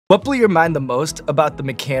What blew your mind the most about the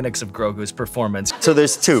mechanics of Grogu's performance? So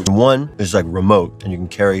there's two. One is like remote, and you can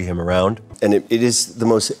carry him around. And it is the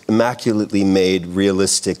most immaculately made,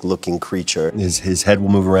 realistic looking creature. His head will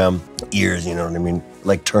move around, ears, you know what I mean?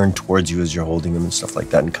 Like turn towards you as you're holding him and stuff like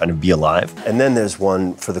that and kind of be alive. And then there's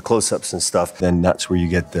one for the close-ups and stuff. Then that's where you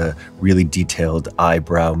get the really detailed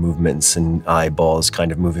eyebrow movements and eyeballs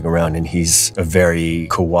kind of moving around. And he's a very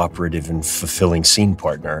cooperative and fulfilling scene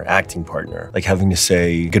partner, acting partner. Like having to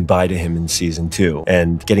say goodbye to him in season 2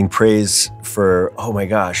 and getting praise for, oh my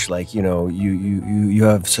gosh, like, you know, you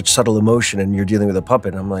have such subtle emotion and you're dealing with a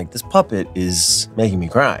puppet. And I'm like, this puppet is making me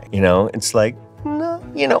cry, you know? It's like, no,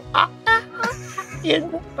 you know,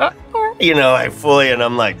 I fully, and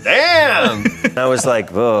I'm like, damn. I was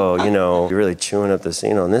like, whoa, you know, you're really chewing up the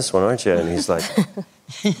scene on this one, aren't you? And he's like,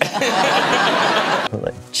 I'm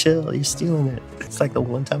like, chill, you're stealing it. It's like the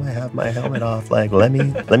one time I have my helmet off, like, let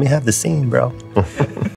me have the scene, bro.